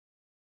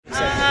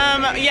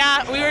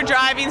Yeah, we were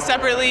driving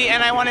separately,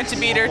 and I wanted to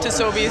beat her to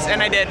Sobeys,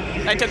 and I did.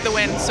 I took the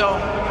win, so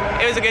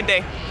it was a good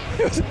day.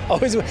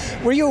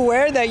 Were you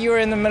aware that you were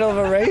in the middle of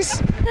a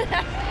race?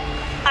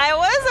 I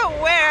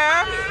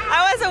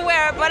was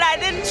aware, but I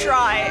didn't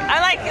try.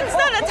 It's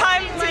not a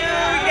time to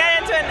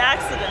get into an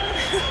accident.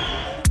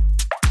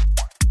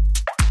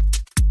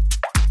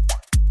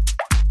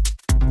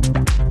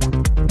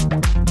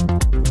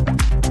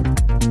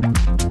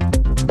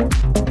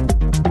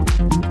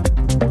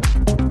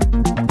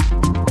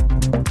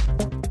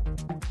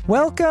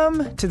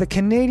 Welcome to the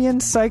Canadian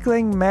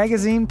Cycling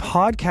Magazine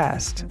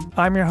podcast.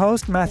 I'm your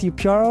host, Matthew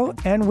Piaro,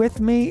 and with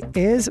me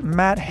is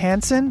Matt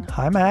Hansen.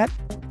 Hi, Matt.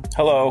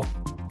 Hello.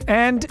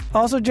 And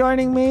also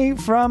joining me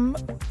from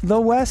the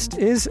West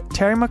is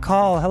Terry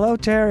McCall. Hello,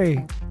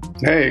 Terry.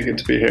 Hey, good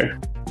to be here.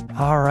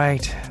 All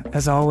right.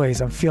 As always,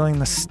 I'm feeling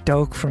the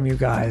stoke from you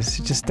guys.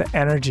 Just the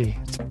energy.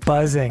 It's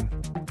buzzing.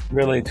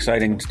 Really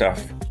exciting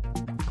stuff.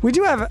 We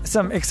do have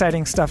some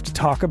exciting stuff to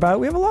talk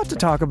about. We have a lot to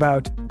talk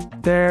about.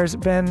 There's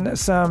been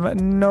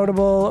some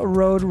notable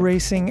road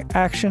racing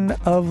action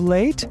of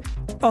late.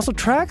 Also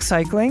track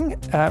cycling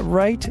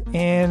right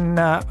in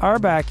our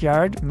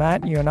backyard.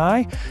 Matt, you and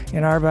I,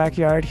 in our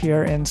backyard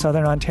here in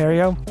Southern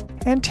Ontario.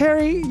 And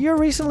Terry, you're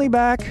recently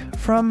back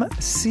from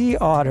Sea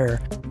Otter,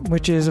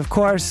 which is, of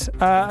course,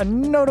 a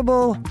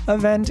notable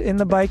event in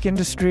the bike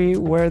industry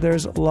where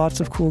there's lots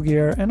of cool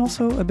gear and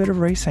also a bit of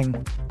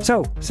racing.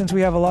 So, since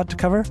we have a lot to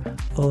cover,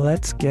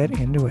 let's get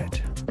into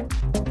it.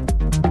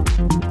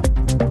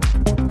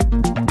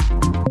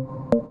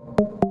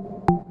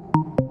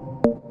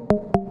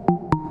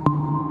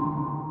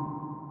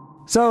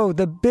 So,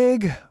 the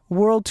big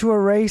World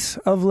Tour race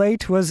of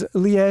late was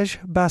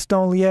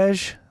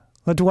Liège-Bastogne-Liège,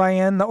 La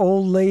Doyenne, the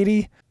old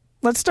lady.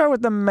 Let's start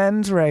with the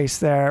men's race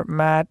there,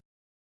 Matt.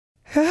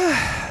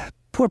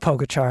 Poor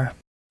Pogačar.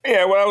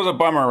 Yeah, well, that was a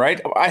bummer,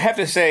 right? I have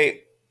to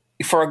say,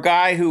 for a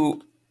guy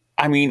who,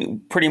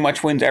 pretty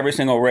much wins every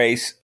single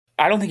race,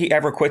 I don't think he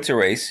ever quits a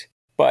race.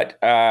 But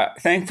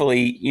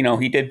thankfully,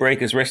 he did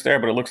break his wrist there,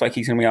 but it looks like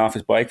he's going to be off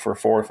his bike for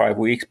 4 or 5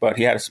 weeks. But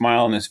he had a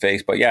smile on his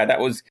face. But yeah,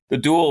 the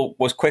duel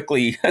was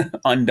quickly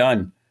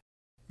undone.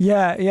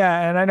 Yeah.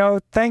 And I know,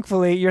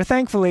 thankfully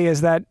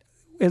is that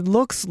it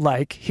looks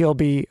like he'll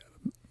be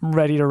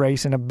ready to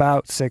race in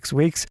about 6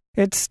 weeks.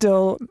 It's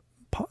still,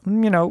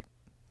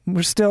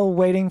 we're still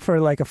waiting for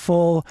like a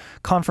full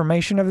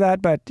confirmation of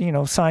that. But,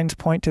 signs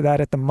point to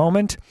that at the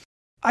moment.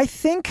 I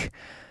think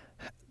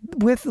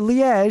with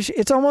Liège,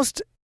 it's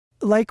almost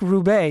like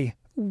Roubaix,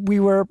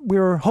 we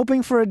were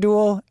hoping for a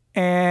duel,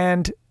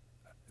 and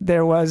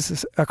there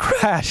was a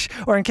crash,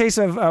 or in case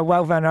of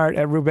Wout van Aert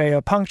at Roubaix,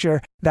 a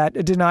puncture that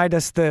denied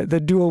us the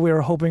duel we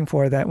were hoping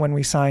for that when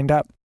we signed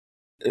up.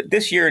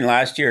 This year and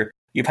last year,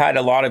 you've had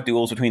a lot of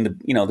duels between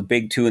the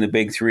big two and the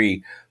big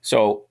three.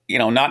 So,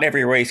 not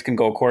every race can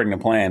go according to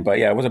plan. But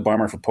yeah, it was a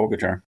bummer for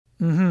Pogačar.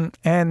 Mm-hmm.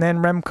 And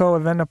then Remco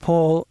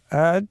Evenepoel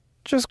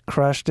just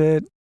crushed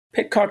it.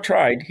 Pidcock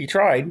tried. He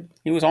tried.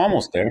 He was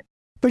almost there.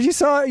 But you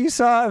saw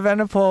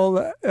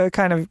Evenepoel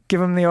kind of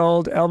give him the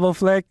old elbow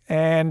flick,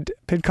 and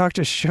Pidcock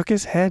just shook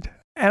his head.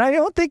 And I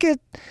don't think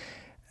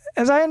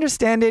as I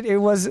understand it, it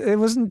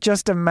wasn't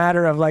just a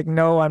matter of like,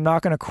 no, I'm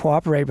not going to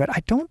cooperate, but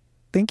I don't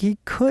think he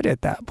could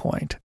at that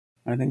point.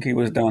 I think he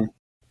was done.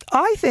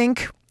 I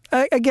think,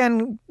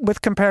 again,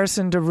 with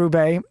comparison to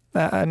Roubaix,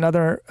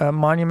 another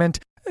monument,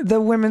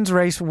 the women's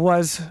race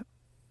was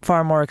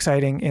far more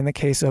exciting in the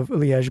case of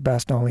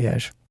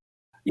Liège-Bastogne-Liège.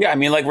 Yeah,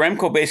 like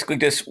Remco basically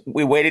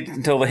we waited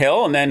until the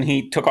hill and then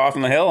he took off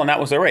on the hill and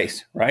that was the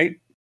race, right?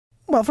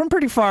 Well, from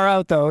pretty far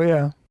out though,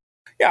 yeah.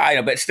 Yeah, I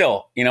know, but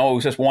still, it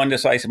was just one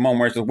decisive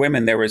moment. Whereas with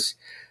women, there was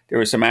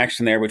some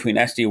action there between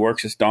SD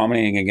Works just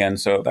dominating again.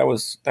 So that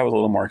was a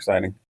little more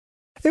exciting.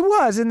 It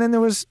was, and then there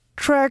was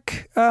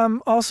Trek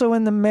also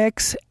in the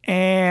mix.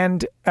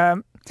 And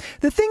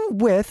the thing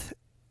with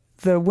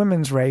the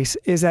women's race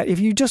is that if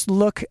you just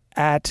look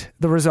at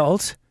the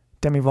results,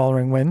 Demi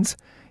Vollering wins,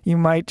 you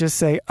might just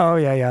say, oh,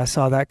 yeah, I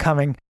saw that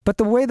coming. But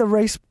the way the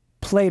race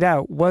played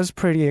out was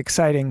pretty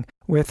exciting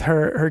with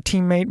her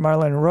teammate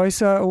Marlene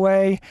Reusse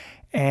away.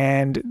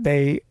 And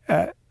they,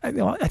 I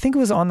think it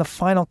was on the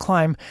final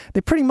climb,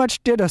 they pretty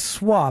much did a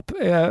swap.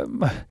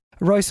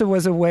 Reusse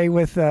was away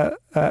with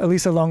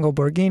Elisa Longo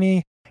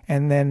Borghini,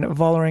 and then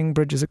Vollering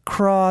bridges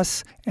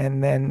across,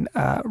 and then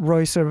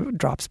Reusse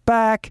drops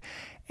back.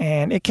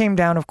 And it came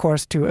down, of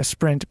course, to a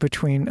sprint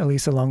between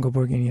Elisa Longo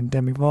Borghini and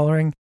Demi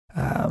Vollering.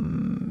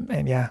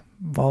 And yeah,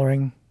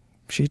 Vollering,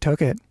 she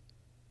took it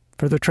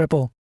for the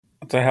triple.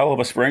 It's a hell of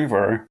a spring for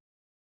her.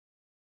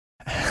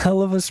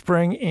 Hell of a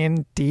spring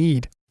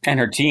indeed. And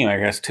her team, I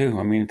guess,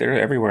 too. They're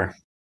everywhere.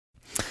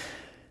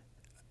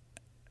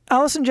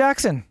 Alison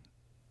Jackson,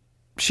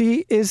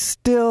 she is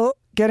still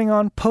getting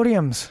on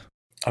podiums.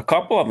 A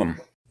couple of them.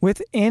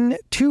 Within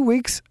 2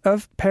 weeks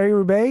of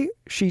Paris-Roubaix,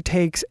 she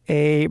takes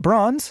a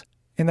bronze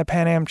in the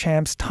Pan Am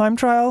Champs time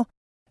trial,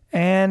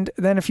 and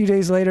then a few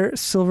days later,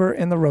 silver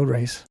in the road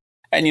race.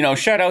 And,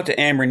 shout out to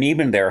Amber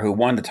Nieben there, who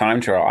won the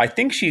time trial. I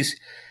think she's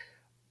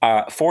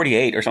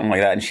 48 or something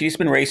like that, and she's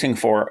been racing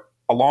for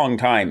a long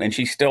time, and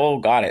she still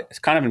got it. It's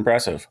kind of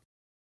impressive.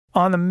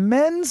 On the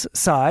men's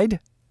side,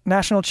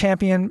 national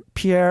champion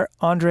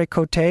Pierre-André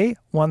Coté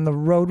won the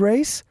road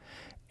race.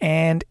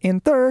 And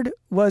in third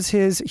was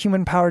his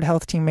human-powered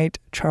health teammate,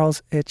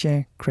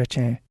 Charles-Etienne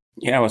Chrétien.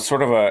 Yeah, it was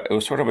sort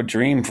of a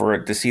dream for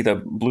it to see the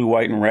blue,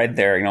 white, and red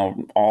there,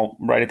 all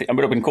right at the... It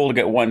would have been cool to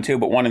get 1, 2,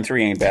 but 1 and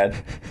 3 ain't bad.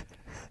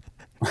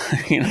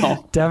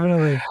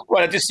 Definitely.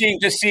 Well, just seeing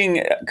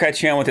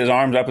Chrétien with his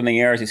arms up in the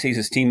air as he sees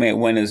his teammate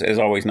win is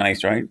always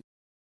nice, right?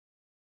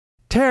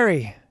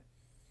 Terry,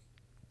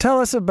 tell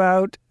us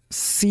about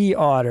Sea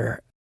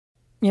Otter.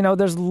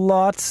 There's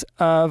lots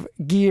of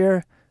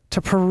gear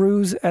to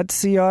peruse at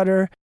Sea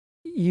Otter.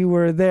 You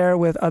were there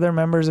with other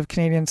members of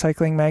Canadian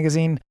Cycling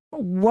Magazine.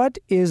 What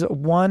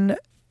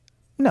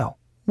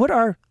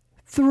are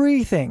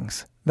 3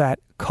 things that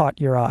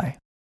caught your eye?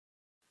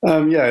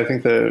 I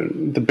think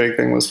the big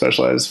thing was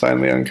Specialized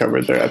finally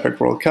uncovered their Epic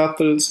World Cup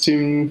that its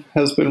team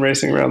has been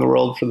racing around the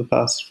world for the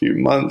past few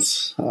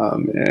months.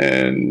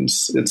 And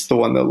it's the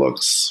one that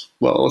looks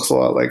a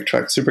lot like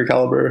Trek Super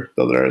Caliber,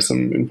 though there are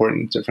some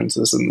important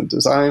differences in the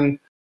design.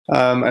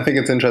 I think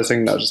it's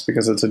interesting not just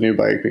because it's a new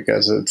bike,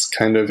 because it's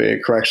kind of a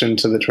correction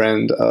to the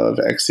trend of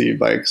XC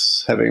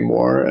bikes having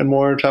more and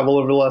more travel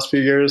over the last few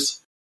years.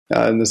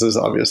 And this is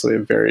obviously a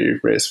very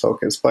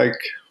race-focused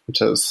bike, which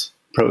has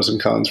pros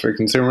and cons for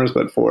consumers,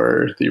 but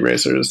for the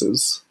racers,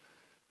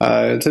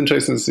 it's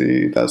interesting to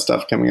see that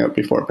stuff coming out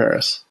before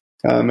Paris.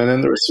 And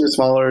then there were 2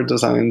 smaller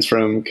designs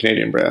from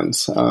Canadian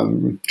brands.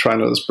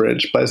 Toronto's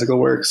Bridge Bicycle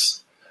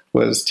Works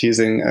was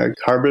teasing a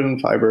carbon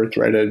fiber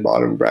threaded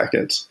bottom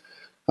bracket.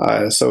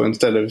 So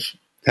instead of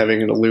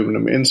having an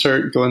aluminum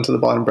insert go into the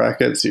bottom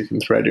brackets, you can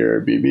thread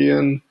your BB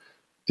in.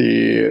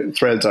 The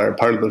threads are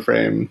part of the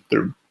frame.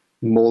 They're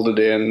molded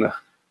in.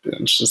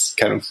 It's just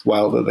kind of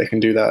wild that they can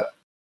do that.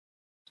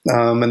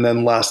 And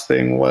then last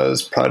thing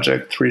was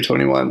Project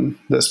 321.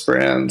 This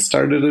brand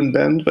started in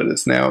Bend, but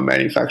it's now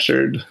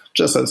manufactured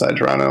just outside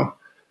Toronto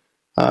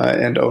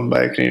and owned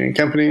by a Canadian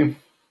company.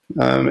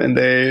 And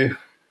they've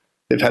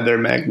had their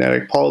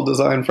magnetic pawl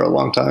design for a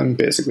long time,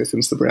 basically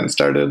since the brand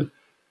started.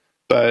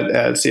 But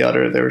at Sea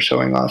Otter, they were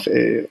showing off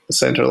a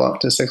center lock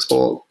to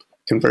 6-bolt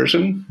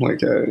conversion,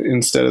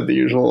 instead of the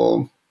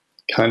usual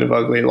kind of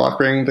ugly lock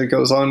ring that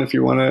goes on if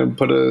you want to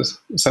put a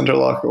center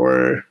lock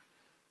or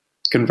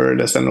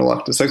convert a center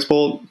lock to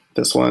 6-bolt.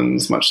 This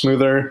one's much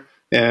smoother,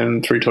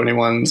 and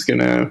 321's going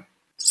to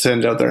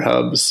send out their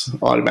hubs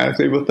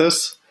automatically with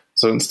this.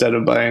 So instead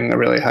of buying a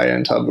really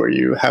high-end hub where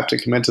you have to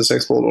commit to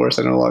 6-bolt or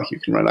center lock, you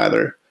can run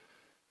either.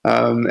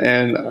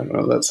 And I don't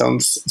know, that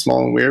sounds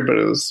small and weird, but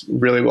it was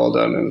really well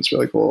done, and it's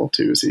really cool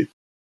to see.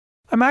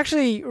 I'm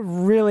actually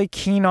really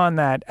keen on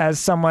that as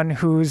someone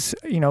who's,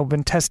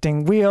 been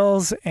testing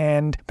wheels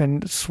and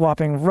been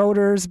swapping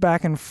rotors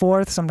back and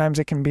forth. Sometimes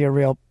it can be a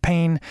real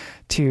pain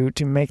to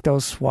make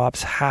those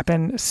swaps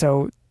happen.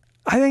 So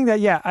I think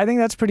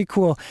that's pretty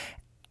cool.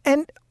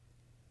 And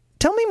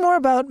tell me more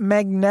about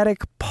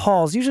magnetic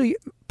pawls. Usually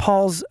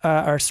pawls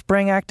are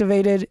spring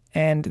activated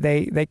and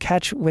they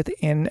catch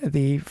within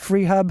the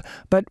free hub.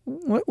 But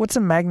what's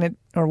a magnet,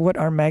 or what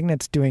are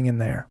magnets doing in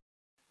there?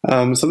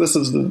 So this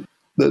is the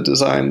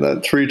design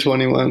that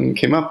 321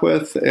 came up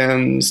with,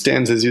 and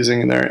Stans is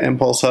using in their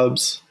impulse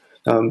hubs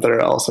that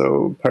are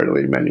also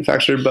partly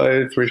manufactured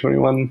by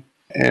 321,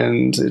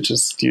 and it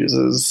just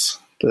uses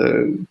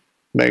the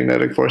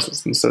magnetic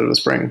forces instead of a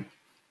spring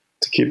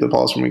to keep the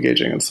pawls from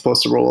engaging. It's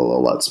supposed to roll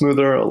a lot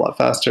smoother, a lot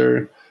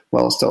faster,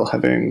 while still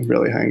having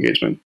really high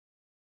engagement.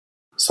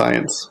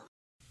 Science,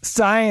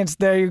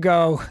 there you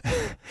go.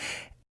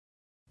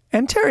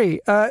 And Terry,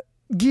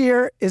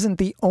 gear isn't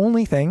the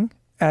only thing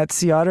at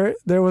Sea Otter.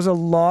 There was a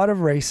lot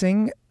of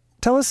racing.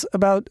 Tell us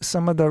about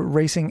some of the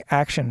racing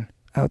action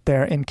out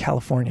there in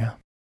California.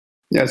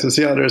 Yeah, so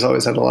Sea Otter has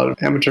always had a lot of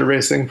amateur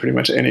racing. Pretty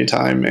much any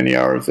time, any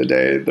hour of the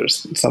day,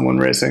 there's someone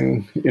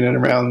racing in and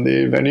around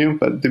the venue.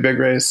 But the big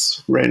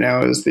race right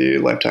now is the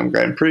Lifetime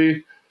Grand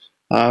Prix.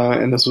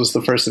 And this was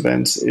the first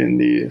event in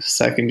the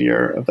second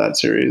year of that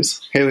series.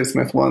 Haley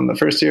Smith won the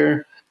first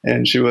year,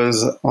 and she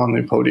was on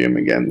the podium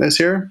again this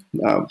year,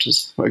 which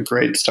is a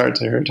great start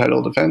to her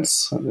title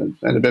defense, and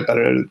a bit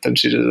better than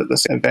she did at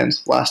this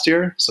event last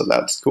year, so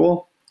that's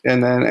cool.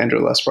 And then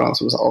Andrew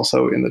Lesperance was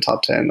also in the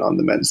top 10 on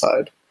the men's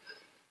side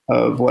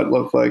of what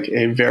looked like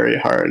a very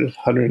hard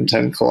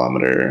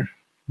 110-kilometer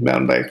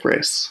mountain bike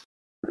race.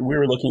 We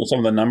were looking at some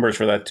of the numbers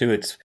for that, too.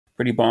 It's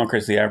pretty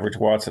bonkers, the average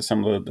watts that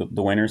some of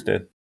the winners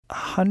did.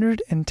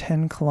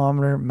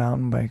 110-kilometer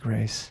mountain bike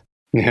race.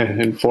 Yeah,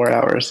 in 4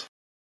 hours.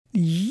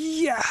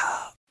 Yeah.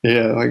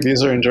 Yeah,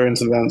 these are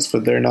endurance events,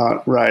 but they're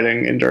not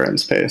riding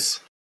endurance pace.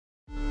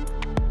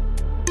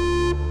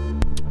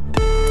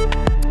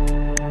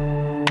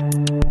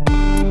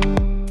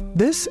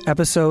 This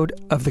episode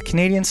of the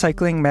Canadian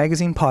Cycling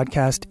Magazine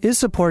podcast is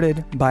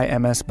supported by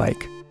MS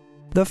Bike.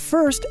 The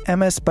first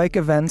MS Bike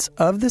events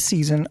of the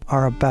season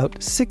are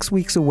about 6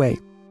 weeks away,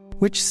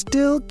 which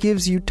still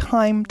gives you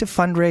time to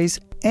fundraise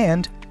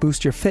and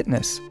boost your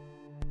fitness.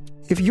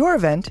 If your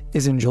event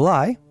is in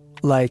July,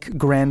 like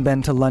Grand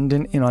Bend to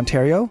London in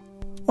Ontario,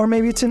 Or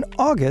maybe it's in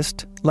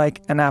August,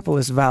 like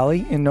Annapolis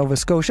Valley in Nova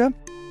Scotia.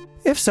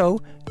 If so,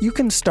 you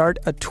can start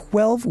a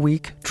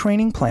 12-week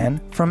training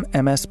plan from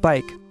MS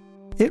Bike.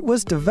 It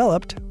was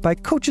developed by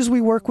coaches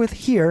we work with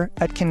here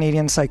at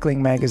Canadian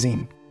Cycling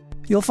Magazine.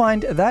 You'll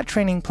find that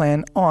training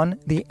plan on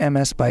the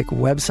MS Bike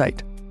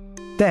website.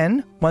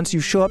 Then, once you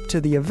show up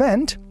to the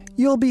event,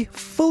 you'll be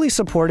fully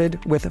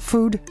supported with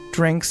food,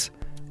 drinks,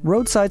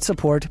 roadside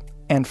support,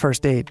 and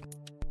first aid.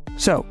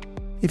 So,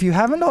 if you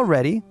haven't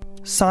already,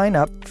 sign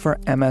up for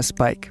MS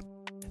Bike.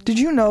 Did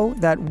you know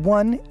that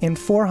 1 in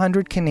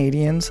 400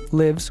 Canadians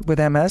lives with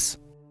MS?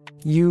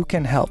 You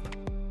can help.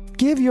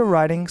 Give your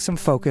riding some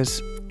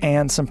focus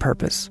and some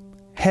purpose.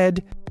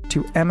 Head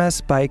to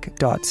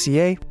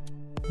msbike.ca,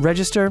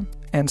 register,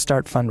 and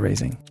start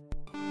fundraising.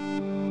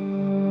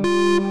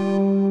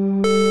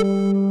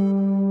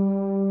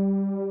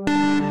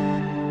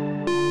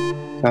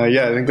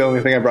 I think the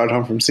only thing I brought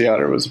home from Sea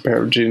Otter was a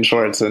pair of jean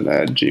shorts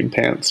and jean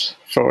pants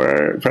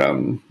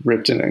from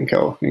Ripton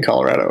in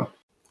Colorado.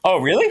 Oh,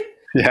 really?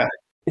 Yeah.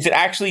 Is it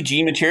actually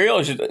jean material?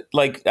 Or is it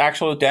like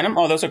actual denim?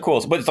 Oh, those are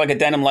cool. But it's like a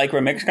denim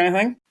lycra mix kind of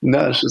thing?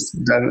 No, it's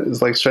just denim.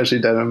 It's like stretchy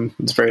denim.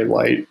 It's very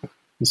light.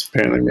 It's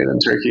apparently made in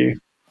Turkey.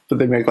 But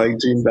they make like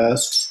jean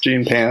vests,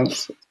 jean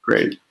pants.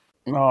 Great.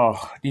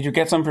 Oh, did you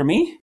get some for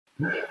me?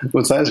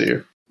 What size are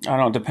you? I don't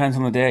know. It depends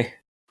on the day.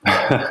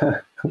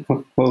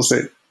 We'll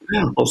see.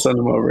 We'll send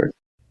them over.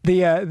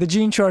 The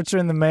jean shorts are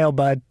in the mail,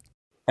 bud.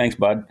 Thanks,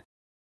 bud.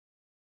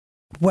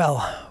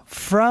 Well,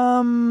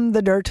 from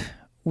the dirt,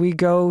 we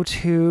go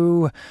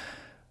to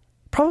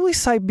probably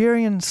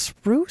Siberian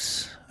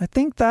spruce. I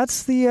think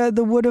that's the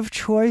wood of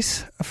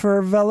choice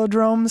for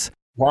velodromes.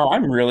 Wow,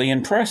 I'm really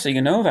impressed that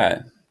you know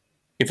that.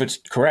 If it's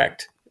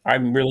correct,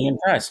 I'm really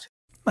impressed.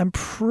 I'm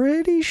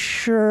pretty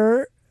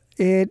sure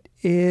it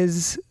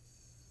is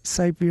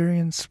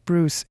Siberian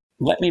spruce.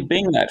 Let me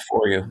bing that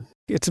for you.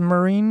 It's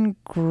marine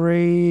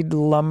grade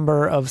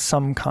lumber of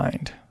some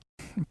kind.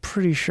 I'm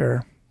pretty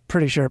sure.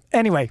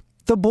 Anyway,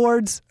 the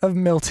boards of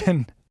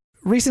Milton.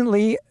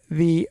 Recently,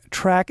 the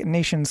Track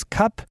Nations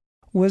Cup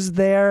was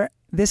there.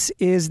 This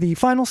is the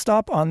final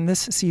stop on this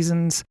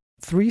season's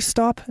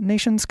 3-stop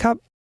Nations Cup.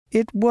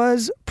 It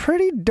was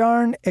pretty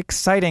darn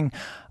exciting.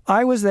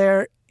 I was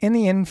there in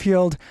the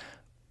infield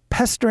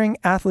pestering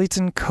athletes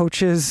and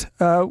coaches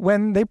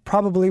when they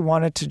probably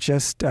wanted to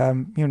just,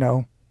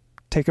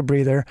 take a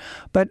breather.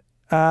 But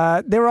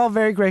they were all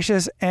very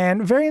gracious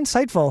and very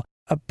insightful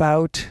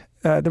about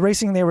the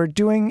racing they were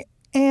doing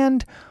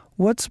and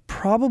what's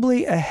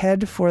probably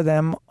ahead for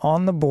them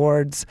on the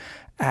boards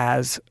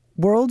as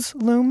Worlds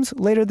looms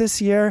later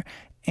this year,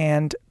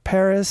 and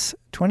Paris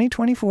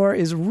 2024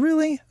 is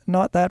really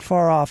not that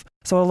far off.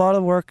 So a lot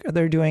of work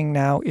they're doing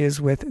now is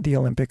with the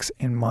Olympics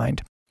in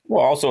mind.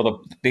 Well,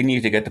 also they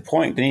need to get the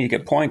point. They need to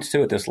get points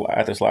too at this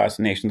last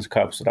Nations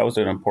Cup. So that was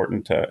an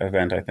important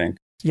event, I think.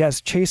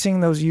 Yes, chasing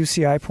those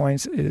UCI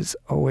points is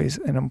always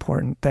an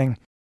important thing.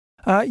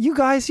 You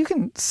guys, you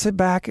can sit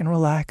back and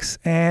relax.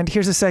 And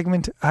here's a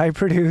segment I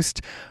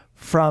produced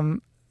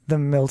from the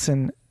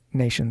Milton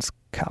Nations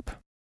Cup.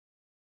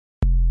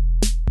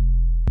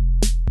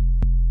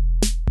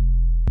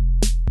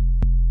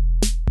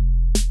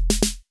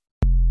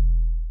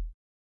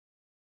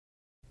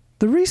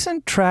 The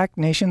recent Track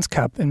Nations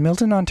Cup in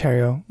Milton,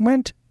 Ontario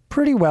went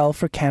pretty well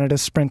for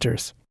Canada's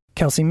sprinters.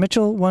 Kelsey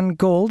Mitchell won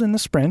gold in the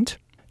sprint,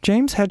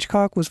 James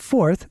Hedgecock was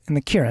 4th in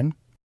the Keirin,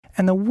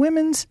 and the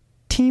women's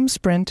team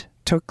sprint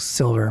took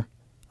silver.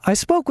 I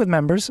spoke with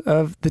members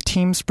of the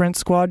team sprint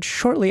squad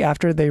shortly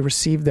after they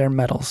received their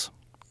medals.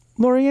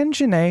 Lauriane,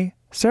 Genest,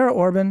 Sarah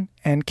Orban,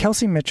 and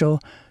Kelsey Mitchell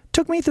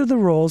took me through the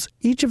roles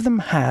each of them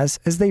has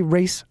as they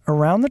race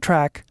around the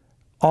track,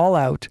 all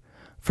out,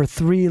 for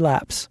 3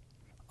 laps.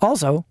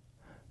 Also,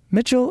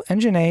 Mitchell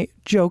and Genest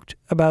joked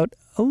about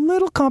a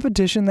little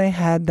competition they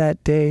had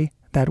that day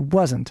that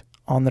wasn't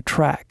on the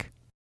track.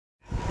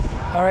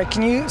 All right,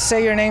 can you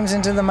say your names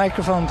into the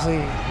microphone,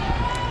 please?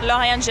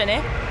 Lauriane,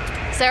 Genest.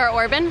 Sarah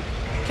Orban.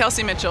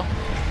 Kelsey Mitchell.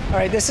 All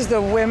right, this is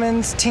the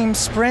women's team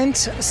sprint,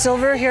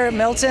 silver here at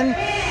Milton.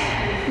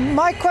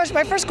 My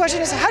first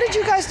question is, how did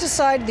you guys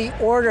decide the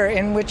order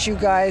in which you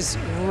guys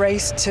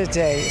raced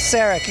today?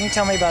 Sarah, can you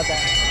tell me about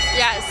that?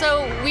 Yeah,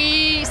 so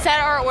we set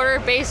our order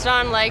based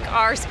on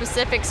our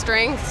specific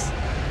strengths,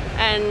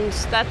 and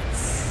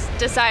that's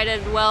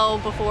decided well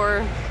before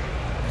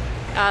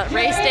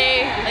race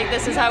day.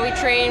 This is how we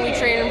train. We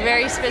train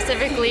very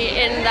specifically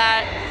in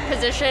that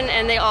position,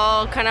 and they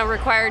all kind of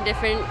require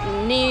different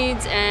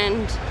needs,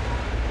 and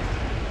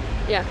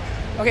yeah.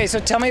 Okay, so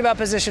tell me about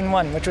position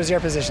 1. Which was your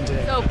position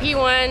today? So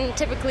P1,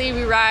 typically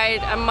we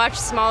ride a much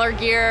smaller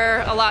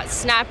gear, a lot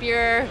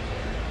snappier,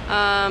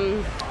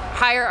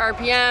 higher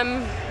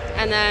RPM,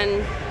 and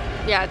then,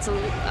 yeah, it's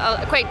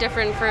quite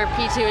different for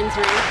P2 and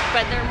 3,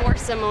 but they're more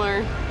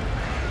similar.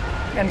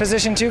 And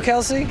position 2,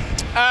 Kelsey?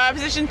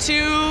 Position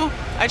 2,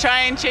 I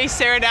try and chase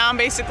Sarah down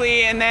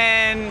basically, and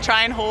then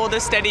try and hold a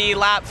steady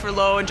lap for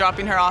low and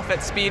dropping her off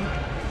at speed.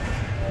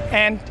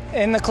 And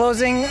in the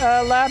closing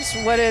laps,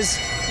 what is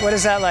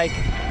that like?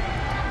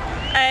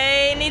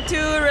 I need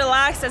to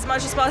relax as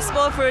much as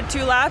possible for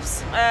 2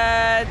 laps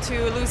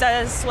to lose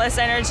as less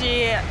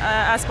energy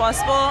as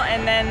possible,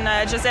 and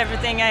then just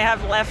everything I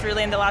have left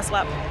really in the last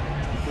lap.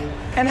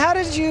 And how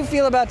did you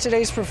feel about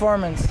today's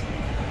performance?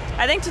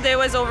 I think today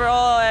was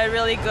overall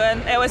really good.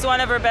 It was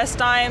one of our best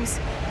times.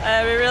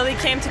 We really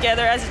came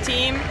together as a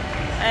team,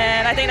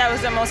 and I think that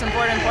was the most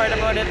important part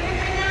about it.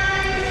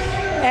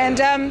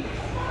 And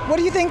what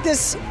do you think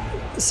this,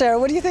 Sarah,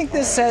 what do you think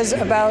this says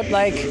about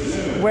like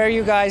where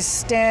you guys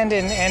stand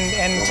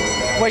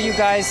and where you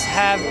guys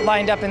have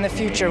lined up in the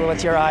future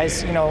with your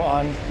eyes, you know,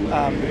 on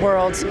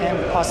Worlds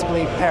and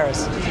possibly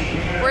Paris?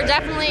 We're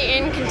definitely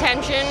in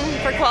contention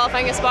for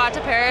qualifying a spot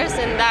to Paris,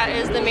 and that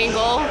is the main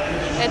goal.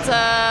 It's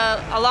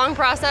a long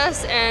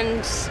process,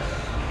 and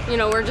you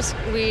know,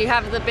 we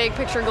have the big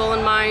picture goal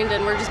in mind,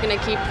 and we're just going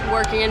to keep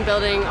working and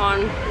building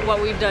on what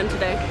we've done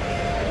today.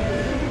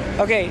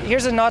 Okay,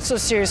 here's a not so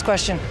serious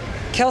question.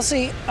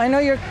 Kelsey, I know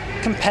you're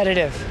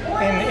competitive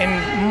in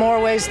more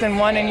ways than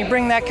one, and you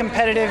bring that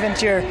competitive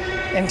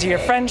into your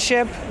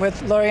friendship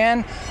with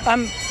Lauriane.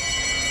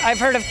 I've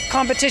heard of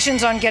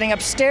competitions on getting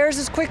upstairs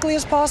as quickly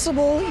as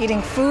possible,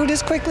 eating food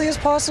as quickly as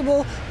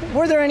possible.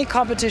 Were there any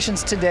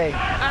competitions today?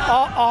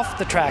 Off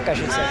the track, I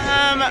should say.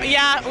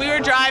 Yeah, we were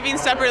driving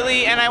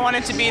separately, and I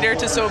wanted to beat her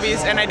to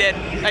Sobeys, and I did.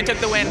 I took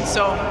the win,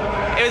 so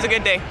it was a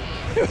good day.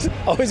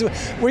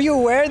 Were you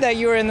aware that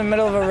you were in the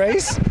middle of a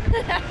race?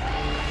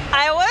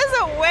 I was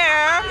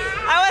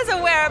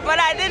aware, but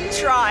I didn't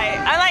try.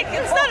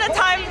 It's not a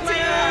time to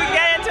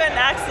get into an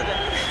accident.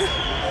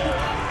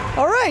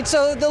 All right,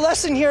 so the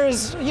lesson here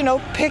is, you know,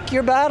 pick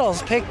your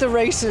battles, pick the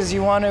races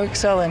you want to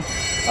excel in.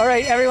 All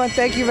right, everyone,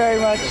 thank you very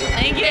much.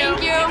 Thank you.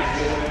 Thank you.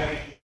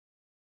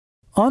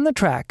 On the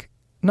track,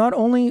 not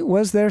only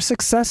was there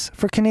success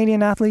for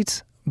Canadian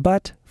athletes,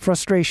 but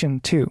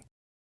frustration too.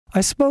 I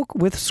spoke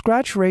with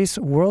scratch race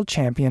world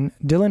champion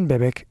Dylan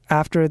Bibick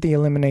after the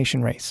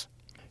elimination race.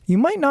 You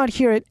might not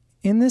hear it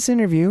in this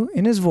interview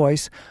in his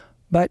voice,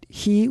 but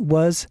he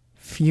was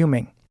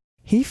fuming.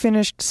 He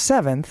finished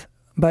 7th,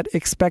 but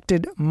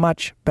expected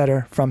much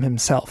better from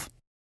himself.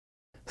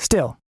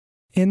 Still,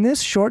 in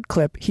this short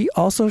clip, he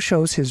also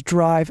shows his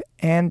drive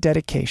and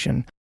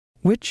dedication,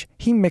 which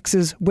he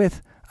mixes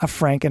with a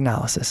frank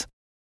analysis.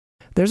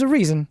 There's a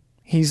reason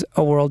he's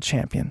a world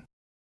champion.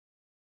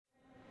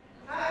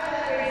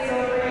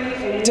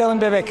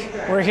 Dylan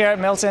Bibick, we're here at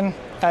Milton.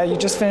 You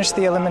just finished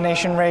the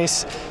elimination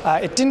race.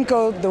 It didn't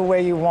go the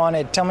way you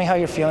wanted. Tell me how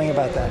you're feeling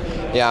about that.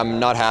 Yeah, I'm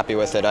not happy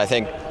with it. I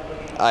think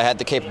I had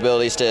the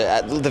capabilities to,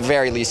 at the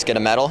very least, get a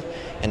medal,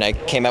 and I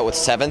came out with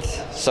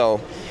 7th.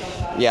 So,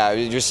 yeah,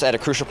 just at a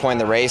crucial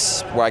point in the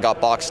race where I got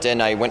boxed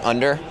in, I went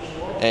under,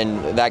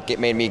 and that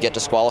made me get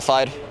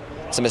disqualified.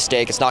 It's a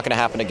mistake. It's not going to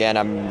happen again.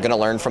 I'm going to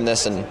learn from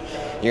this, and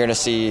you're going to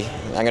see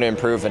I'm going to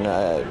improve and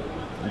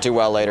do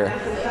well later.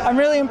 I'm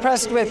really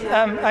impressed with,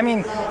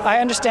 I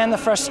understand the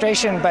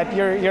frustration, but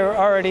you're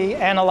already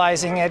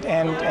analyzing it,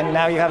 and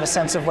now you have a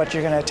sense of what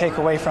you're going to take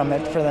away from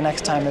it for the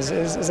next time.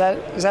 Is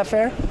that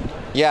fair?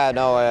 Yeah,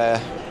 no,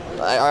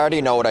 I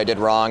already know what I did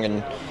wrong,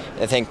 and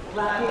I think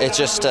it's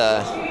just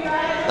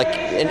like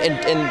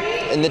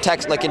in the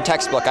text, like in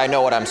textbook, I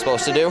know what I'm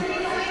supposed to do.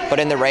 But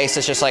in the race,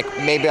 it's just like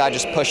maybe I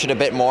just push it a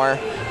bit more.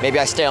 Maybe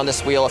I stay on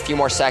this wheel a few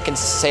more seconds,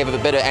 save a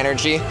bit of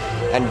energy,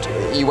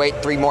 and you wait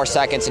 3 more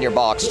seconds and you're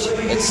boxed.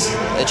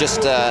 I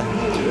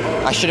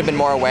should have been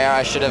more aware.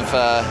 I should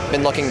have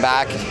been looking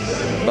back,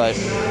 but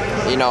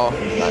you know,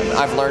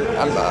 I've learned.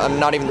 I'm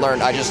not even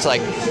learned. I just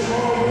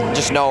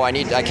know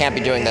I can't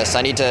be doing this.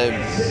 I need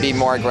to be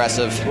more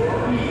aggressive.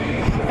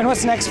 And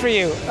what's next for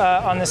you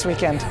on this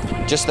weekend?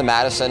 Just the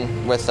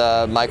Madison with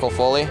Michael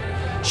Foley.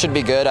 Should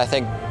be good. I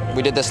think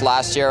we did this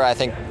last year. I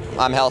think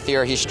I'm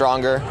healthier. He's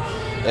stronger.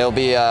 It'll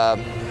be.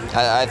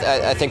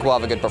 I think we'll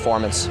have a good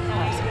performance.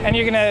 And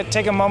you're gonna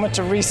take a moment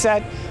to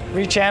reset,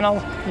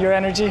 rechannel your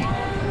energy.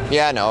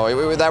 Yeah,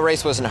 no, that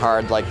race wasn't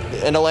hard. Like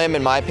in a limb,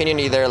 in my opinion,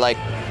 either like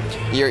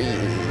you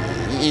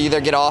either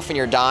get off and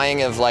you're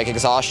dying of like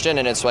exhaustion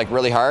and it's like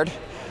really hard,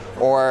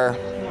 or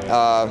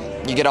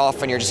you get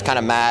off and you're just kind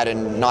of mad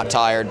and not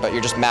tired, but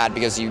you're just mad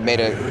because you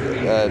made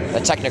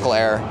a technical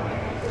error.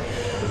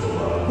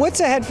 What's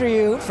ahead for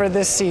you for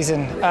this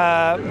season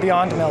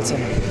beyond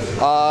Milton?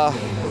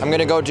 I'm going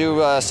to go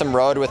do some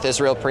road with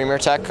Israel Premier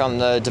Tech on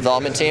the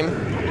development team.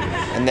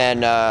 And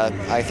then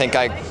I think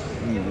I'm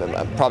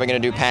probably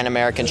going to do Pan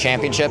American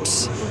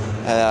Championships.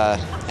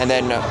 And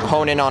then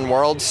hone in on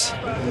Worlds.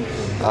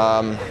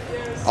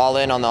 All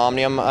in on the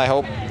Omnium, I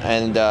hope.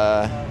 And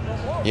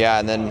yeah,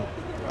 and then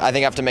I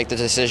think I have to make the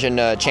decision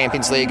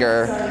Champions League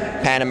or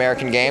Pan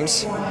American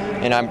Games.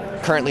 And I'm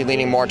currently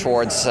leaning more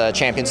towards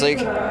Champions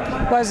League.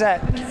 Why is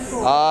that?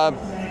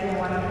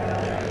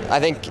 I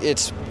think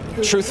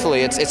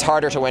truthfully, it's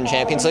harder to win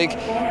Champions League.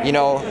 You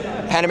know,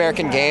 Pan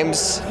American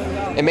Games,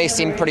 it may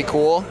seem pretty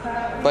cool,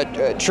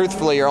 but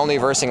truthfully, you're only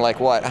versing like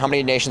what? How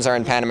many nations are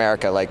in Pan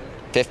America? Like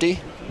 50?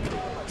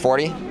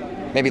 40?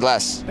 Maybe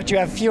less. But you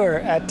have fewer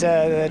at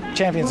the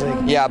Champions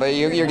League. Yeah, but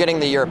you're getting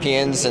the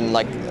Europeans and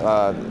like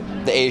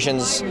the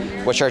Asians,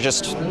 which are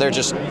they're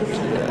just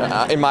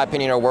in my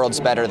opinion, are worlds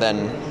better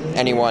than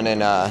anyone in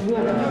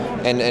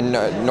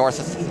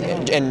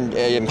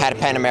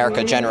Pan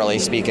America, generally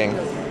speaking.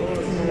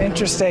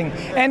 Interesting.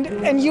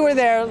 And you were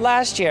there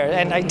last year,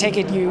 and I take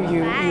it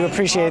you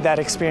appreciated that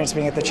experience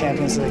being at the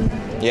Champions League.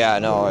 Yeah,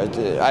 no,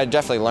 I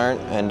definitely learned,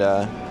 and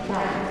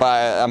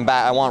but I'm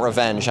back. I want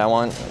revenge. I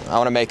want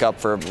to make up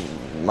for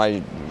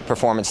my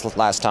performance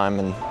last time,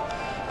 and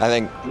I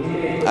think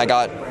I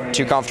got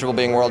too comfortable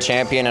being world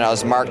champion, and I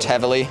was marked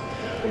heavily,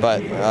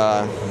 but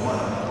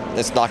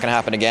it's not going to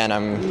happen again.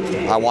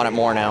 I want it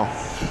more now.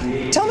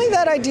 Tell me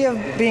that idea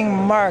of being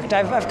marked.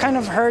 I've kind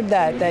of heard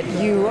that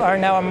you are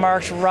now a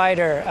marked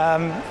rider.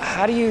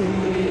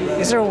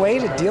 Is there a way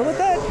to deal with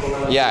that?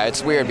 Yeah,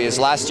 it's weird because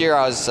last year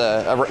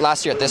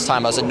at this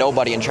time I was a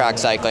nobody in track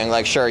cycling.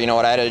 Like, sure, you know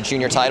what, I had a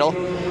junior title.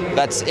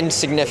 That's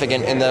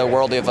insignificant in the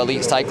world of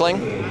elite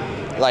cycling.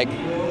 Like,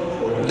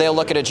 they'll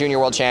look at a junior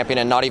world champion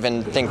and not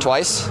even think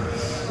twice.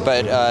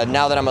 But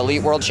now that I'm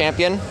elite world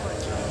champion,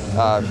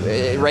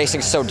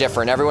 racing's so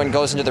different. Everyone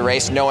goes into the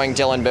race knowing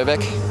Dylan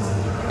Bibick,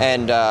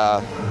 and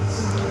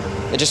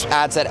it just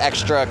adds that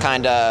extra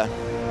kind of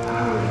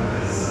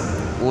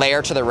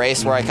layer to the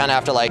race where I kind of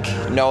have to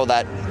know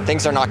that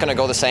things are not going to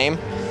go the same.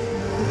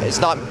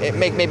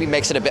 Maybe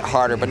makes it a bit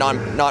harder, but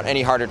not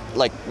any harder,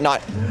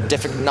 not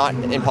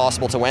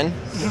impossible to win.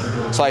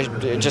 So I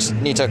just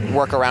need to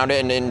work around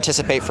it and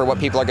anticipate for what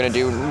people are going to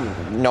do,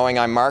 knowing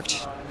I'm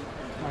marked.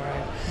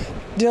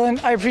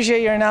 Dylan, I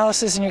appreciate your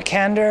analysis and your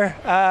candor.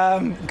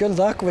 Good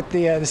luck with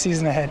the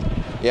season ahead.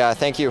 Yeah,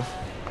 thank you.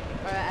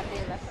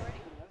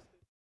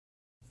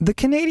 The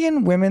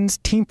Canadian women's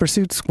team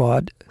pursuit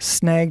squad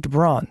snagged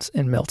bronze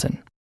in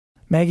Milton.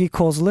 Maggie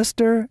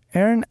Coles-Lister,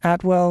 Erin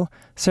Atwell,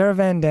 Sarah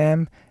Van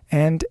Dam,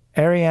 and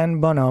Ariane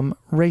Bonhomme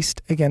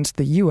raced against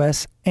the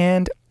U.S.,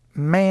 and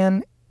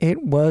man,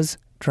 it was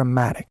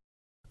dramatic.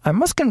 I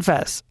must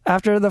confess,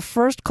 after the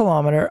first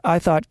kilometer, I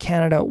thought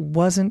Canada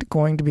wasn't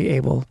going to be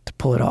able to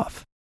pull it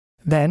off.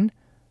 Then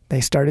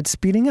they started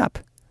speeding up,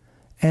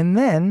 and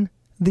then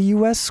the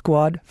U.S.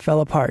 squad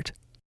fell apart.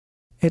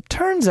 It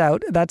turns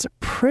out that's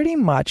pretty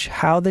much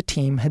how the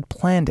team had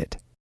planned it.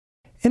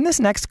 In this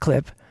next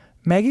clip,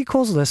 Maggie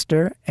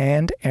Coles-Lister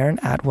and Erin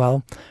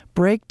Atwell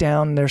break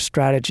down their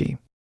strategy.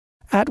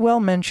 Atwell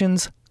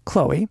mentions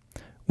Chloe,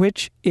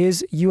 which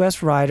is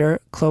U.S.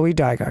 rider Chloe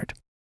Dygert,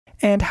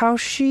 and how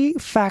she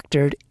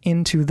factored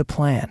into the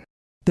plan.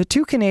 The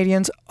two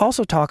Canadians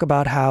also talk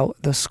about how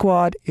the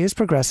squad is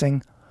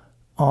progressing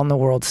on the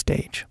world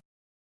stage.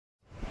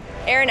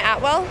 Erin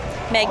Atwell,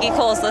 Maggie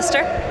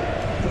Coles-Lister.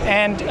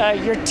 And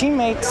your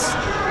teammates...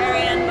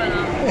 Ariane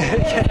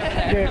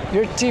Bonhomme.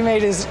 Your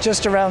teammate is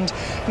just around.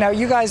 Now,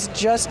 you guys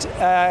just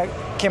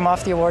came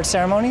off the award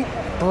ceremony,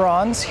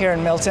 bronze here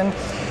in Milton.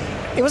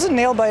 It was a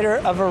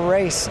nail-biter of a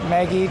race.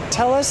 Maggie,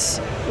 tell us,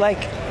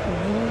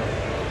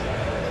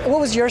 what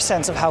was your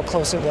sense of how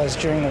close it was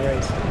during the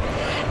race?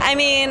 I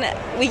mean,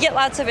 we get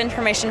lots of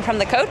information from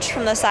the coach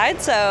from the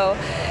side, so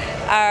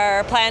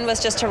our plan was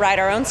just to ride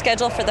our own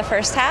schedule for the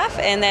first half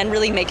and then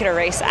really make it a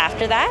race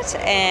after that.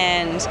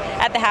 And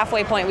at the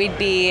halfway point, we'd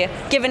be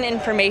given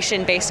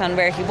information based on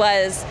where he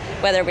was,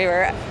 whether we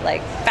were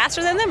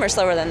faster than them or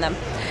slower than them.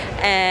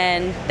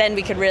 And then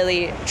we could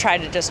really try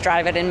to just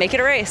drive it and make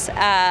it a race.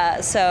 Yeah,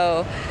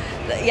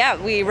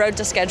 we rode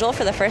to schedule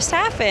for the first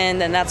half,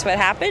 and then that's what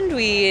happened.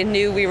 We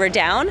knew we were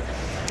down.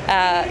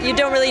 You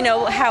don't really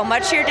know how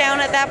much you're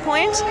down at that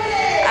point,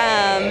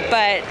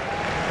 but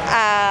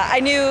I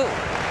knew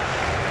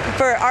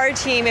for our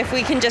team, if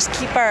we can just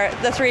keep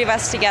the three of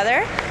us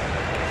together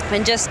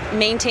and just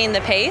maintain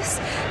the pace,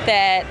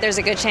 that there's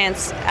a good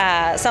chance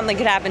something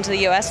could happen to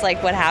the U.S.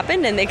 like what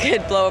happened, and they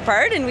could blow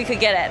apart and we could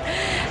get it,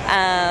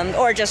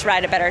 or just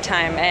ride a better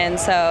time. And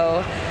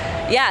so,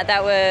 yeah,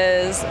 that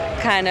was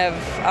kind of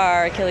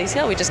our Achilles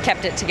heel. We just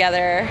kept it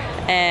together,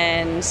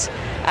 and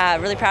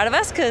really proud of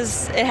us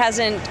because it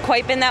hasn't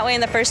quite been that way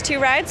in the first two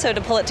rides, so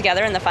to pull it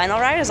together in the final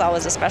ride is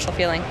always a special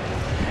feeling.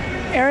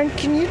 Erin,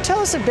 can you tell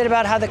us a bit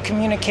about how the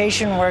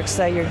communication works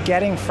that you're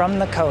getting from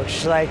the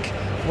coach?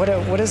 What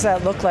does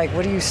that look like?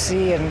 What do you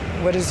see, and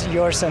what is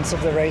your sense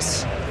of the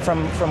race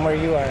from where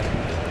you are?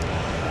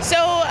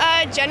 So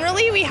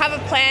generally we have a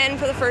plan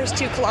for the first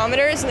 2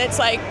 kilometers, and it's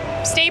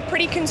stay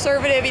pretty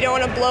conservative. You don't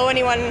want to blow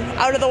anyone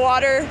out of the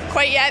water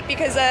quite yet,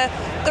 because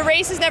the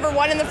race is never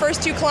won in the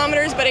first 2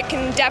 kilometers, but it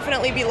can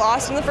definitely be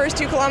lost in the first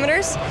 2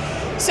 kilometers.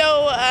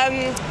 So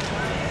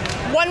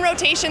one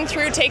rotation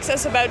through takes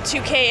us about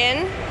 2K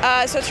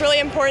in, so it's really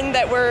important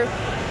that we're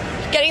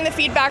getting the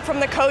feedback from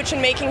the coach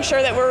and making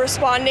sure that we're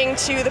responding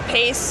to the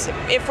pace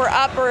if we're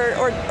up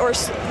or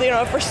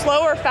if we're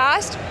slow or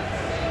fast.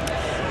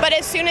 But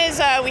as soon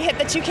as we hit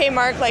the 2K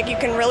mark, you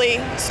can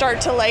really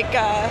start to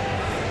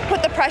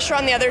put the pressure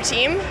on the other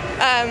team.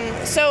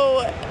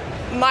 So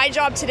my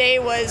job today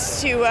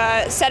was to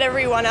set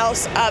everyone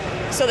else up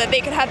so that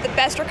they could have the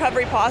best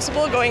recovery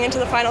possible going into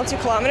the final 2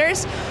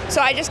 kilometers. So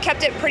I just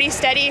kept it pretty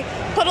steady,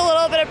 put a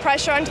little bit of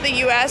pressure onto the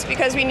U.S.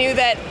 because we knew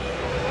that,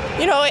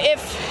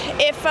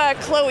 if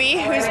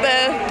Chloe, who's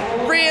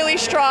the really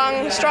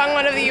strong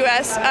one of the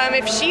U.S.,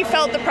 if she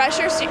felt the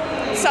pressure,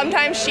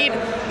 sometimes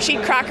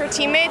she'd crack her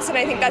teammates, and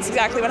I think that's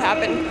exactly what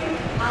happened.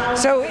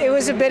 So it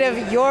was a bit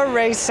of your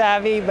race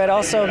savvy, but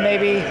also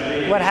maybe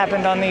what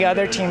happened on the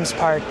other team's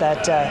part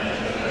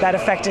that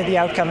affected the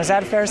outcome. Is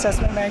that a fair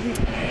assessment, Maggie?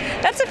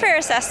 That's a fair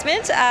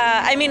assessment.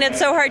 I mean, it's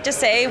so hard to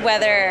say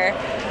whether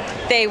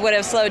they would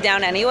have slowed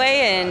down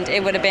anyway and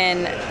it would have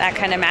been that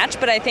kind of match.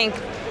 But I think,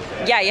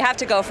 yeah, you have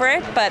to go for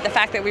it. But the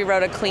fact that we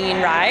rode a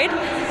clean ride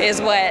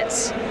is what,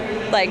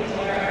 like,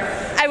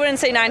 I wouldn't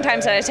say 9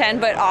 times out of 10,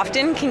 but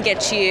often can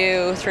get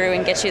you through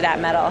and get you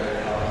that medal.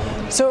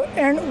 So,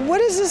 Erin, what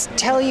does this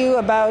tell you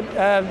about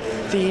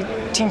the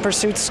Team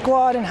Pursuit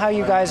squad and how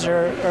you guys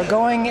are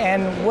going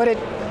and what it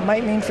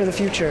might mean for the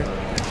future?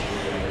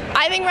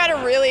 I think we're at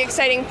a really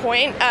exciting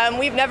point.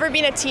 We've never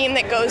been a team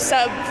that goes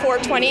sub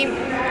 420,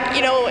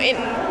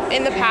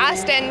 in the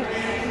past, and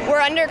we're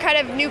under kind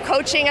of new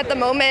coaching at the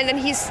moment, and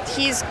he's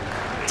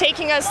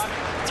taking us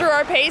through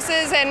our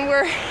paces, and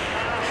we're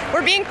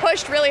being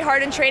pushed really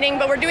hard in training,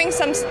 but we're doing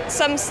some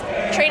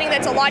training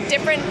that's a lot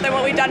different than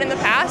what we've done in the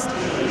past.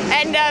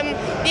 And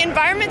the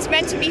environment's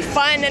meant to be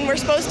fun, and we're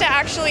supposed to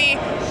actually,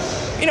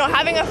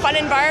 having a fun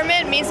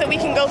environment means that we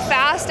can go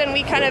fast and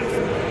we kind of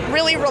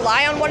really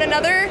rely on one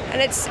another,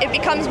 and it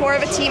becomes more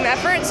of a team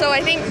effort. So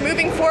I think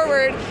moving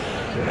forward,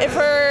 if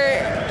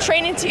we're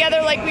training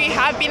together like we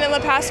have been in the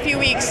past few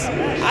weeks,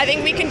 I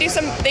think we can do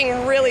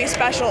something really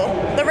special.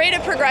 The rate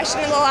of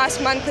progression in the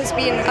last month has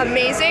been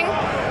amazing.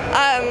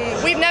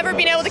 We've never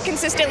been able to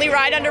consistently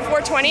ride under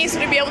 420, so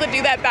to be able to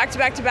do that back to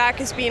back to back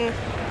has been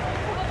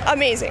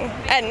amazing,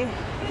 and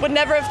would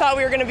never have thought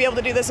we were going to be able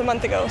to do this a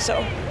month ago.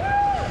 So,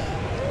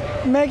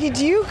 Maggie,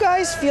 do you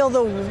guys feel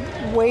the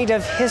weight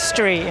of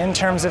history in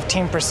terms of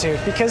Team Pursuit?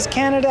 Because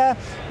Canada,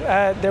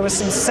 there was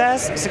some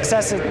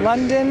success at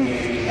London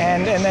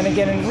and then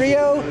again in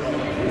Rio.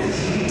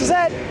 Does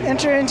that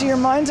enter into your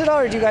minds at all,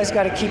 or do you guys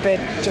got to keep it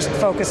just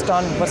focused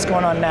on what's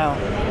going on now?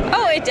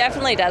 Oh, it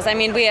definitely does. I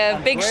mean, we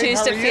have big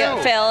shoes to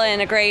fill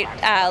and a great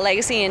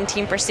legacy in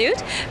Team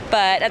Pursuit,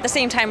 but at the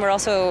same time, we're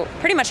also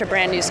pretty much a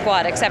brand new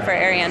squad, except for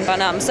Ariane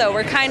Bonhomme. So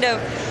we're kind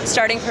of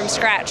starting from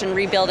scratch and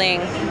rebuilding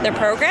the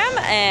program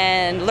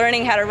and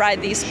learning how to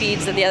ride these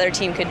speeds that the other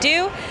team could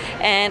do.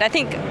 And I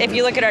think if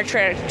you look at our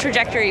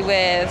trajectory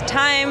with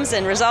times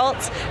and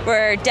results,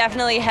 we're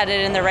definitely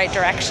headed in the right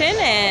direction.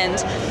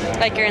 And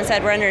like Erin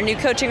said, we're under new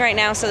coaching right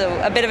now, so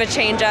a bit of a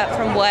change up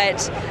from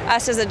what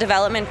us as a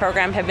development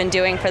program have been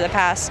doing for the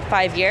past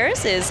 5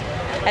 years is,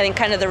 I think,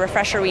 kind of the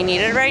refresher we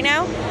needed right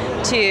now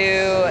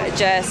to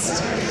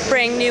just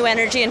bring new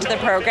energy into the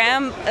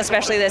program,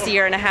 especially this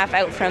year and a half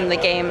out from the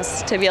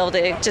games, to be able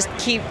to just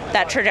keep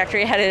that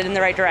trajectory headed in the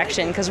right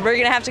direction, because we're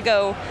going to have to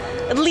go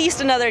at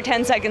least another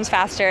 10 seconds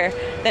faster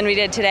than we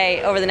did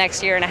today over the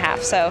next year and a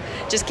half. So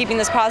just keeping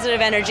this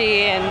positive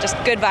energy and just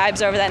good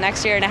vibes over that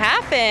next year and a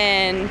half,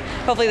 and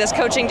hopefully this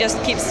coaching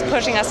just keeps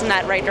pushing us in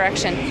that right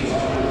direction.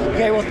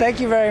 Okay, well, thank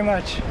you very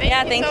much.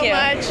 Thank you so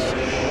much.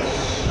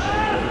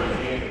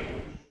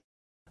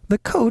 The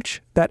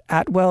coach that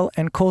Atwell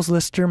and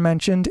Coles-Lister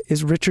mentioned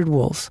is Richard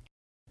Wools.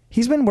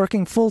 He's been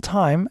working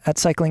full-time at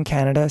Cycling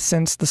Canada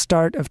since the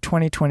start of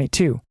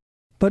 2022.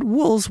 But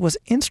Wools was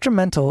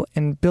instrumental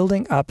in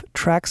building up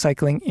track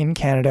cycling in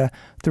Canada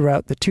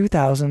throughout the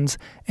 2000s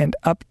and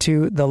up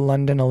to the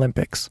London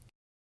Olympics.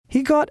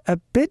 He got a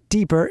bit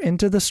deeper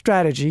into the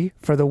strategy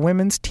for the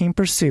women's Team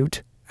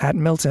Pursuit at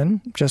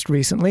Milton just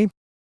recently.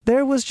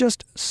 There was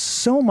just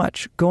so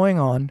much going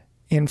on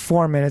in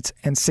 4 minutes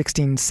and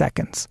 16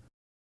 seconds.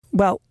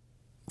 Well,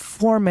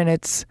 4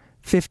 minutes,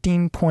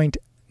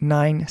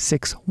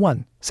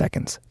 15.961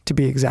 seconds to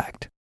be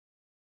exact.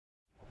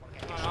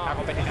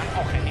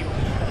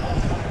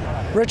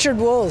 Richard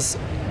Wools,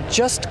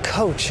 just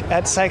coach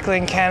at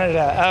Cycling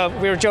Canada.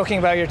 We were joking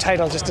about your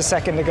title just a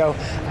second ago.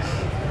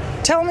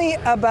 Tell me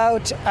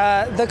about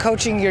the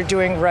coaching you're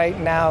doing right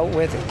now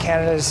with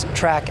Canada's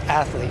track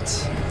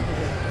athletes.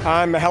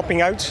 I'm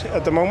helping out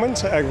at the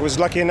moment. I was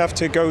lucky enough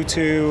to go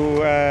to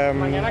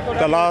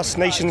the last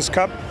Nations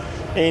Cup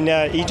in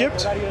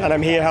Egypt, and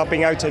I'm here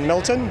helping out in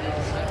Milton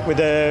with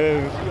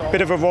a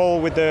bit of a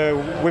role with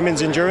the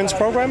women's endurance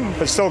program,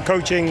 but still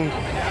coaching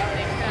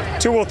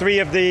 2 or 3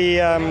 of the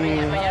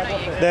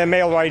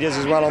male riders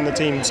as well on the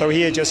team. So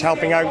here just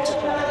helping out,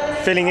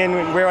 filling in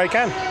where I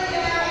can.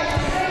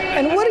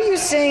 And what are you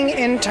seeing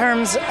in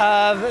terms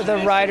of the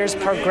riders'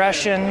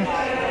 progression,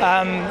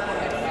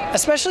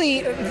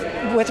 especially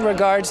with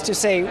regards to,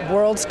 say,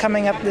 Worlds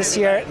coming up this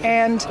year,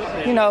 and,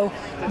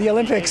 the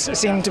Olympics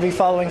seem to be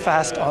following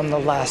fast on the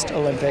last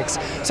Olympics.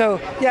 So,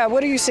 yeah,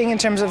 what are you seeing in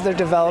terms of their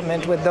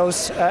development with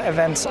those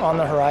events on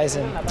the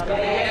horizon?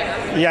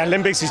 Yeah,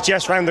 Olympics is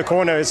just around the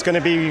corner. It's going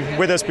to be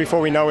with us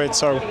before we know it.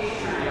 So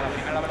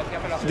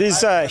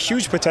there's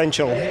huge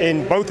potential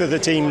in both of the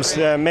teams,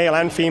 male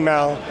and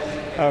female.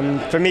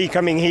 For me,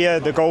 coming here,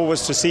 the goal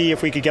was to see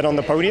if we could get on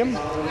the podium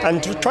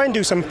and to try and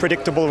do some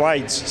predictable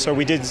rides. So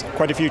we did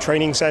quite a few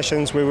training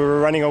sessions where we were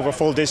running over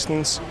full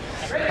distance,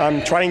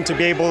 trying to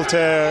be able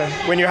to,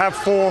 when you have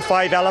 4 or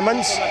 5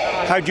 elements,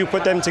 how do you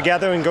put them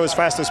together and go as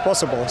fast as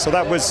possible? So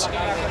that was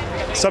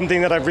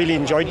something that I've really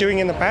enjoyed doing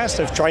in the past,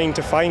 of trying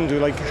to find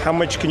like how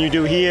much can you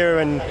do here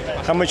and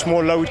how much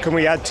more load can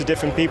we add to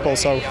different people.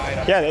 So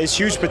yeah, there's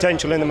huge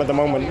potential in them at the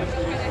moment.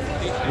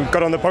 We've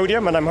got on the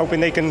podium and I'm hoping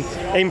they can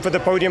aim for the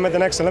podium at the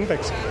next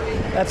Olympics.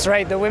 That's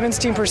right, the women's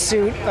team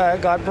pursuit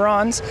got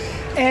bronze,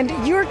 and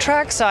you're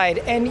trackside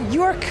and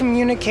you're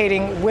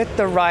communicating with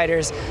the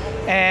riders,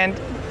 and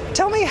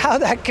tell me how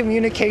that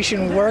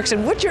communication works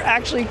and what you're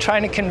actually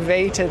trying to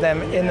convey to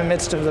them in the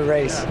midst of the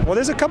race. Well,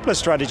 there's a couple of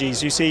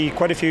strategies. You see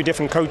quite a few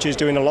different coaches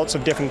doing lots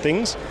of different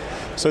things.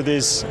 So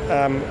there's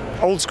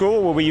old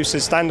school, where we used to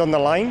stand on the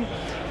line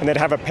and they'd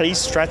have a pace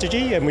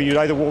strategy, and we'd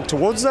either walk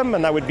towards them,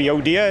 and that would be,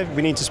 oh dear,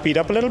 we need to speed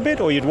up a little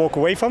bit, or you'd walk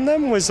away from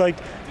them, was like,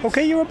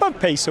 okay, you're above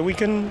pace, so we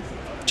can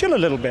chill a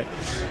little bit.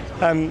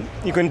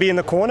 You can be in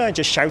the corner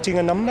just shouting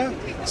a number.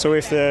 So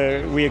if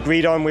we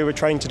agreed on we were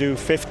trying to do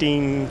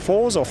 15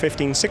 4s or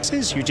 15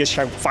 6s, you just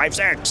shout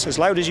 5-6 as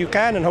loud as you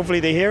can, and hopefully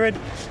they hear it,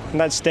 and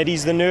that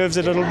steadies the nerves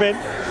a little bit.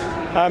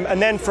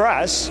 And then for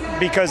us,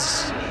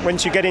 because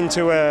once you get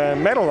into a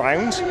medal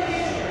round,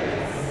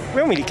 we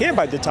don't really care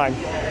about the time.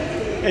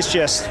 It's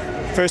just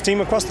first team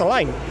across the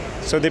line.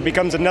 So there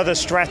becomes another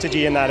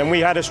strategy in that, and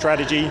we had a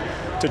strategy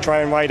to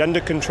try and ride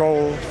under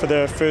control for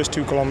the first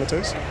 2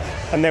 kilometers.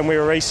 And then we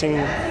were racing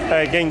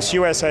against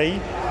USA.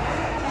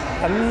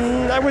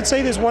 And I would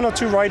say there's 1 or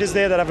 2 riders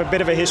there that have a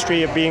bit of a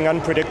history of being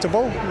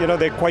unpredictable. You know,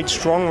 they're quite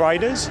strong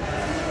riders.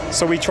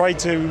 So we tried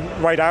to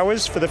ride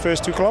ours for the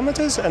first 2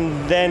 kilometers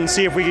and then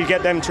see if we could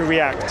get them to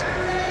react.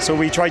 So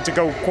we tried to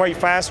go quite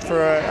fast for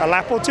a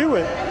lap or 2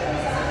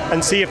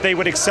 and see if they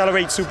would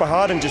accelerate super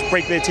hard and just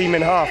break their team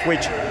in half,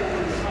 which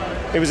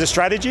it was a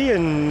strategy,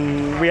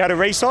 and we had a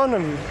race on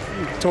and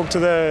talked to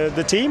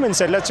the team and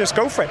said, let's just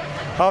go for it.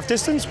 Half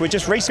distance, we're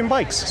just racing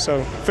bikes.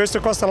 So first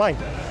across the line.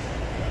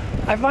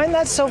 I find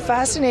that so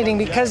fascinating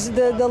because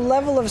the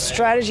level of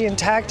strategy and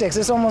tactics,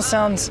 this almost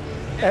sounds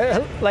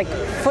like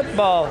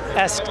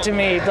football-esque to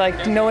me,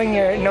 like knowing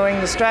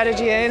the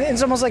strategy, and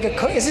it's almost like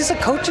is this a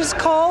coach's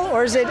call,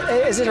 or is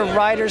it a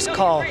rider's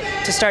call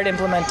to start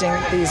implementing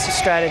these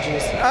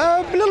strategies?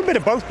 A little bit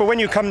of both, but when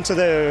you come to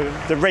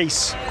the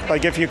race,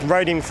 like if you're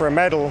riding for a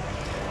medal,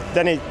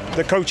 then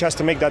the coach has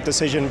to make that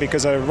decision,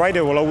 because a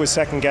rider will always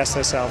second guess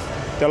themselves.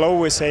 They'll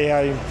always say,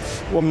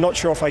 I'm not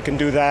sure if I can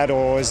do that,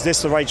 or is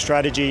this the right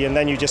strategy? And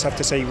then you just have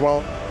to say,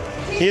 well,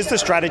 here's the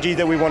strategy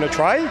that we want to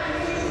try.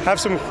 Have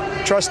some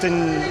trust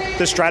in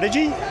the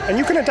strategy, and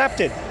you can adapt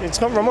it. It's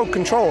not remote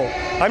control.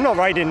 I'm not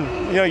riding,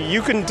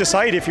 you can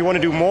decide if you want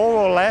to do more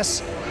or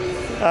less.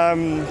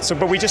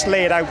 But we just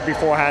lay it out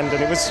beforehand,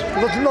 and it was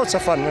lots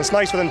of fun. It's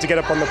nice for them to get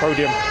up on the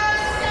podium.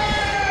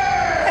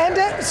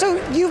 And so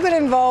you've been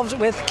involved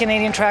with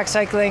Canadian track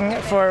cycling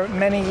for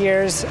many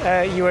years.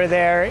 You were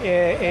there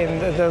in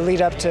the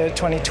lead up to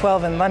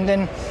 2012 in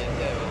London.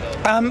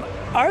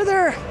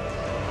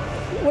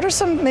 What are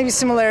some maybe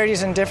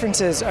similarities and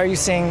differences are you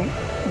seeing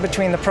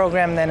between the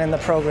program then and the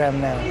program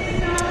now?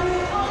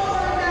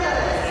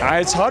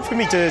 It's hard for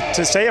me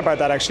to say about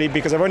that, actually,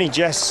 because I've only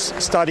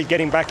just started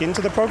getting back into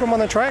the program on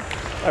the track.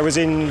 I was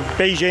in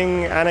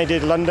Beijing and I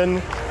did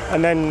London,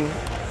 and then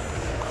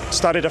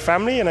started a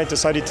family, and I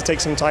decided to take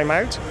some time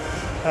out.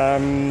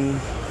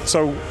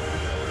 So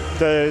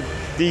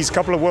these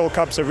couple of World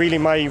Cups are really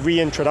my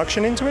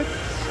reintroduction into it.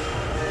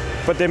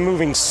 But they're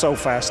moving so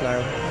fast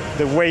now.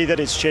 The way that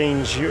it's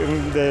changed,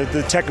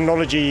 the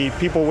technology,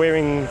 people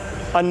wearing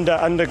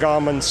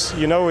undergarments,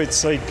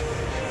 it's like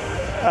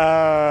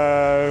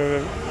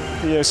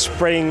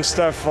spraying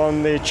stuff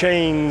on their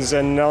chains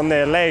and on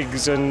their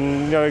legs,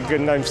 and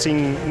I've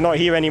seen, not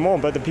here anymore,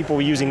 but the people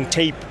were using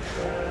tape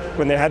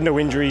when they had no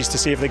injuries to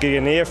see if they get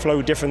an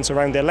airflow difference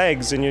around their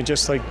legs, and you're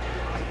just like,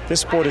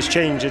 this sport has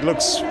changed. It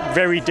looks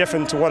very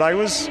different to what I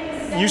was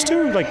used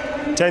to, like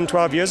 10,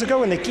 12 years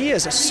ago, and the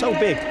gears are so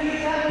big.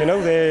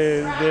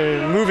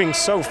 They're moving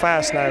so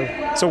fast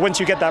now. So once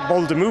you get that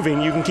boulder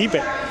moving, you can keep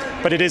it.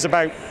 But it is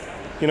about,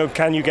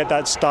 can you get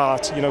that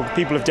start?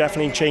 People have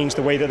definitely changed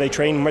the way that they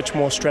train, much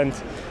more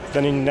strength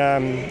than in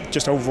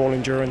just overall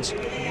endurance.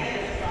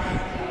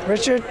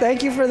 Richard,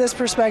 thank you for this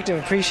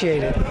perspective.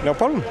 Appreciate it. No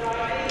problem.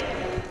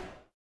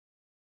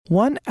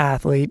 One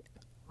athlete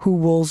who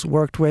Wolves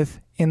worked with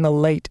in the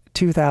late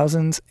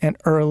 2000s and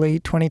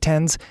early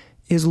 2010s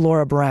is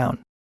Laura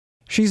Brown.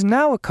 She's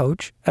now a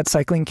coach at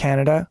Cycling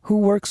Canada who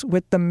works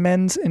with the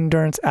men's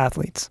endurance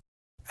athletes.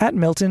 At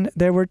Milton,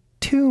 there were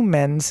 2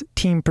 men's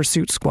team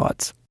pursuit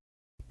squads.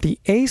 The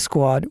A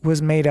squad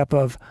was made up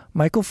of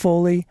Michael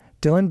Foley,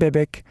 Dylan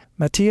Bibick,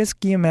 Matthias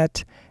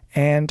Guillemette,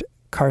 and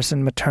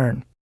Carson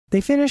Matern. They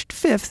finished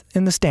 5th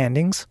in the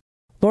standings.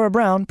 Laura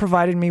Brown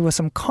provided me with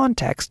some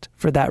context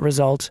for that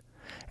result,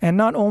 and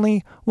not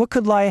only what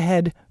could lie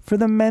ahead for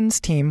the men's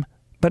team,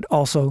 but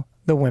also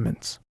the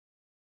women's.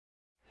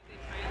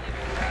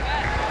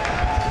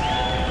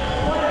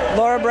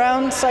 Laura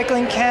Brown,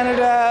 Cycling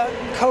Canada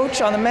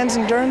coach on the men's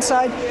endurance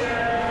side.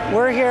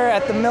 We're here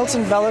at the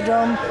Milton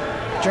Velodrome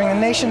during the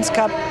Nations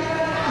Cup.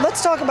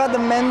 Let's talk about the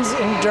men's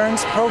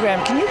endurance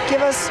program. Can you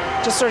give us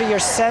just sort of your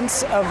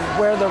sense of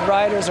where the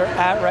riders are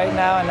at right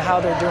now and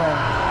how they're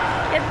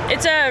doing?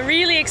 It's a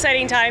really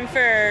exciting time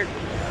for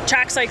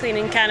track cycling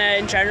in Canada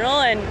in general,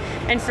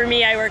 and for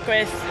me, I work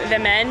with the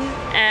men,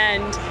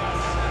 and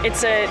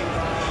it's an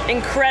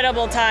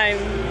incredible time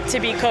to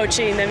be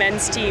coaching the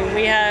men's team.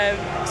 We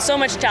have so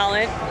much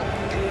talent.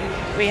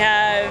 We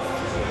have,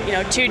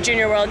 2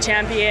 junior world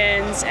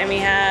champions, and we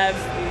have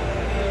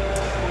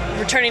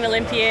returning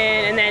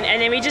Olympian,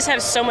 and then we just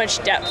have so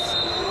much depth.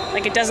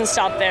 Like, it doesn't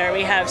stop there.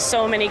 We have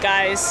so many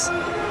guys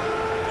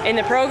in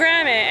the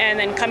program and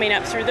then coming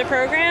up through the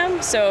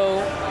program. So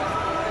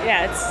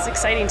yeah, it's an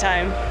exciting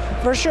time.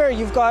 For sure,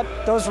 you've got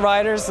those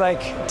riders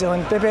like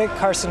Dylan Bibick,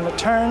 Carson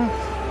Matern,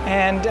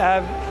 and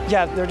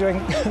they're doing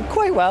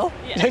quite well,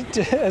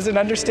 as an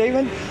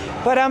understatement.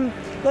 But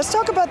let's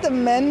talk about the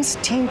men's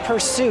team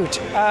pursuit.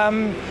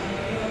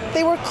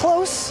 They were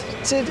close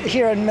to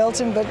here in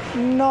Milton, but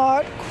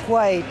not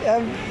quite.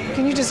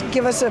 Can you just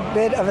give us a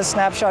bit of a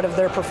snapshot of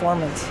their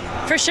performance?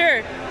 For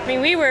sure. I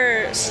mean, we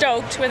were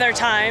stoked with our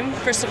time,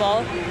 first of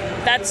all.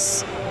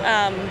 That's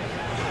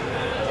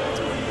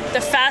the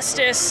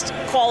fastest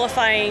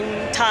qualifying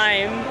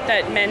time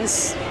that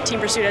men's team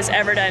pursuit has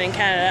ever done in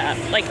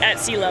Canada, like at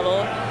sea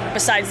level,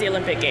 besides the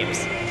Olympic Games.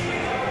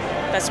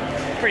 That's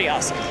pretty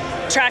awesome.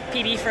 Track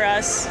PB for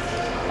us,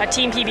 a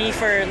team PB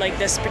for like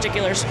this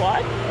particular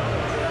squad.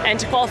 And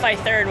to qualify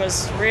third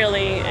was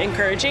really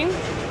encouraging.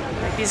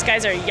 Like, these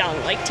guys are young,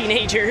 like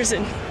teenagers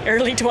and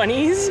early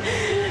 20s.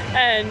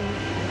 And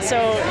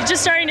so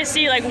just starting to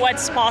see like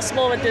what's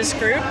possible with this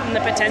group and the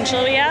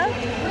potential we have.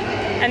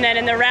 And then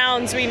in the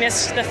rounds, we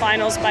missed the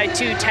finals by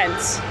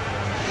 2/10,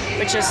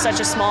 which is such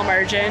a small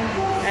margin.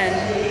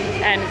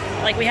 And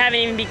like, we haven't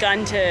even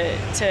begun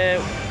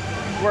to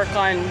work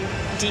on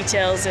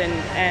details and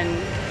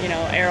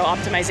aero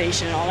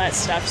optimization and all that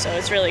stuff. So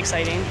it's really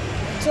exciting.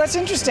 So that's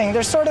interesting.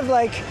 There's sort of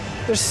like,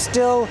 there's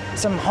still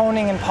some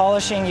honing and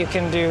polishing you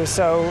can do.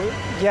 So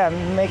yeah,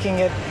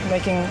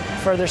 making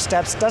further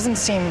steps doesn't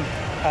seem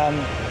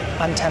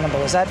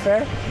untenable. Is that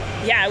fair?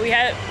 Yeah, we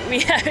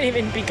haven't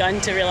even begun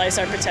to realize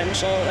our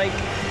potential. Like,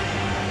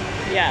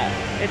 yeah,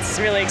 it's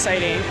really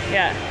exciting.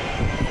 Yeah.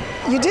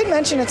 You did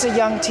mention it's a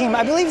young team.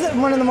 I believe that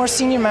one of the more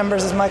senior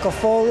members is Michael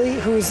Foley,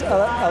 who's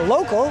a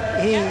local.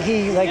 He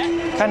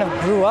kind of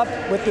grew up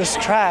with this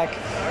track.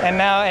 And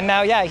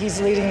now,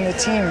 he's leading the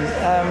team.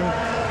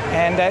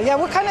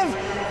 What kind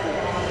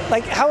of,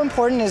 like, how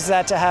important is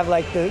that to have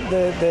like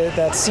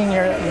that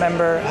senior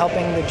member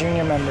helping the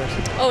junior members?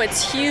 Oh,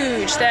 it's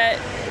huge that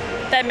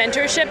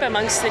mentorship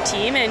amongst the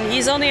team. And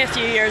he's only a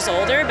few years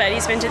older, but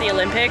he's been to the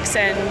Olympics,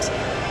 and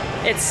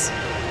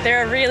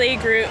they're a really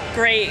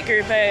great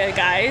group of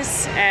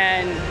guys,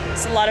 and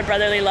it's a lot of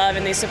brotherly love,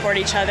 and they support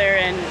each other,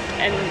 and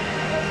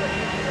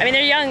I mean,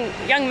 they're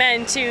young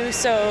men too,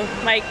 so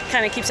Mike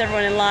kind of keeps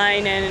everyone in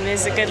line and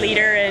is a good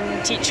leader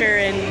and teacher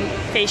and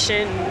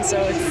patient.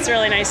 So it's a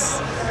really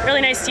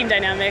nice team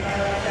dynamic.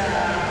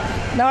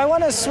 Now I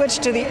want to switch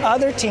to the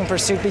other team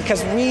pursuit,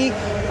 because we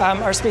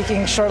are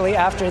speaking shortly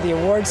after the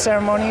award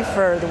ceremony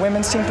for the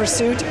women's team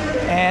pursuit,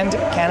 and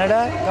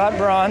Canada got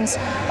bronze.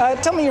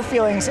 Tell me your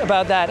feelings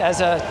about that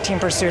as a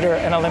team pursuiter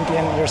and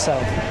Olympian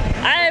yourself.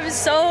 I'm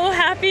so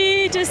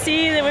happy to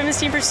see the women's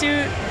team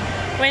pursuit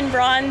win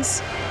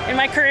bronze. In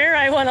my career,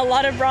 I won a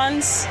lot of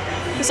bronze.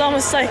 It's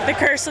almost like the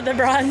curse of the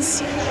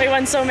bronze. We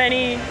won so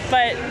many,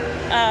 but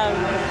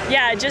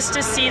just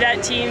to see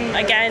that team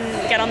again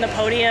get on the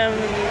podium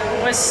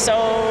was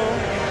so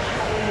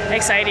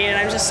exciting, and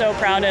I'm just so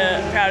proud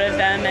of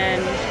them.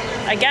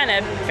 And again,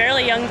 a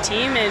fairly young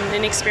team and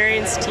an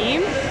experienced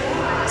team.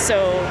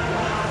 So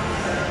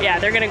yeah,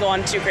 they're going to go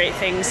on to do great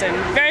things, and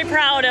very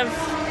proud of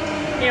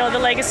the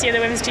legacy of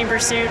the women's team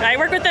pursuit. I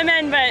work with the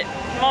men, but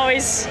I'm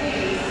always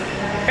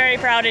very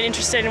proud and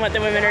interested in what the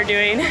women are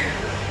doing.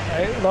 All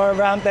right, Laura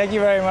Brown, thank you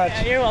very much.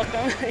 Yeah, you're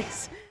welcome.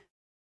 Thanks.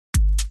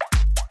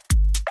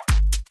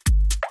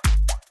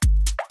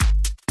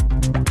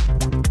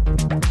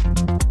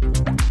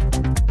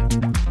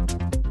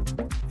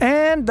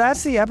 And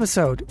that's the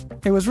episode.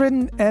 It was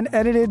written and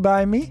edited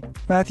by me,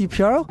 Matthew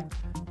Piaro,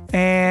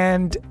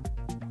 and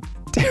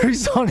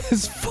Terry's on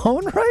his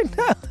phone right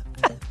now.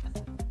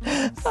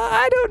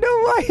 I don't know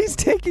why he's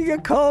taking a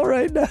call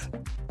right now.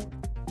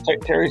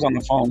 Terry's on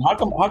the phone. How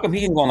come he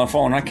can go on the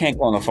phone and I can't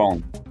go on the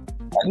phone?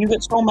 You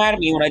get so mad at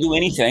me when I do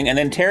anything, and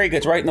then Terry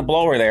gets right in the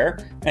blower there,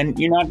 and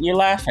you're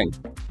laughing.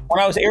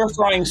 When I was air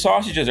frying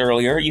sausages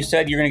earlier, you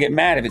said you're going to get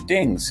mad if it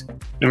dings.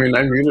 I mean,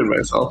 I muted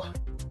myself.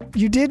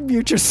 You did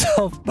mute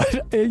yourself,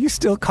 but you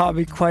still caught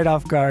me quite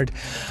off guard.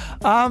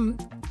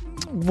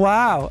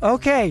 Wow.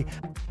 Okay.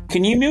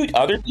 Can you mute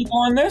other people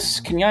on this?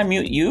 Can I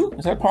mute you?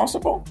 Is that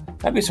possible?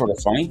 That'd be sort of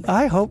funny.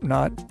 I hope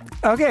not.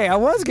 Okay, I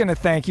was going to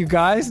thank you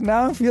guys.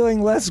 Now I'm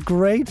feeling less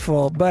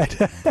grateful, but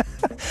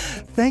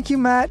thank you,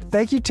 Matt.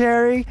 Thank you,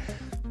 Terry.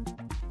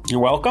 You're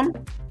welcome.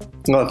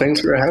 Well,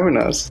 thanks for having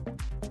us.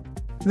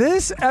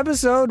 This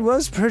episode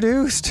was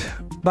produced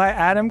by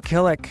Adam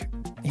Killick.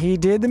 He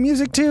did the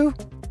music too.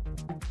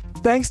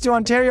 Thanks to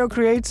Ontario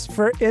Creates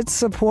for its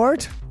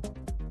support.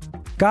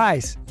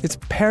 Guys, it's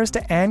Paris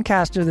to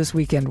Ancaster this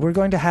weekend. We're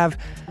going to have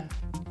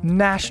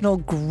national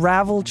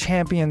gravel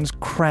champions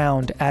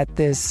crowned at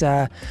this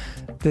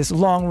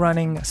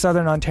long-running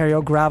Southern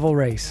Ontario gravel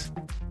race.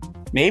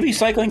 Maybe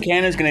Cycling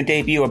Canada is going to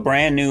debut a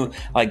brand new,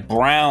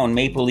 brown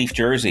maple leaf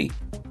jersey.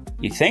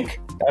 You think?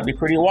 That'd be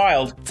pretty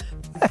wild.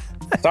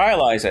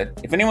 Stylize it.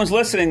 If anyone's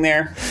listening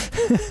there,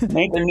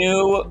 make a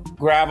new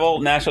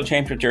gravel national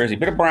championship jersey.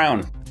 Bit of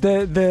brown.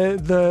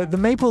 The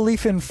maple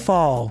leaf in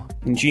fall.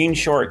 And jean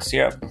shorts,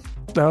 yep.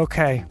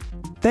 Okay.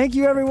 Thank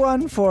you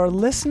everyone for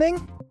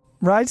listening.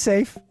 Ride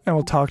safe, and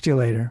we'll talk to you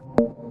later.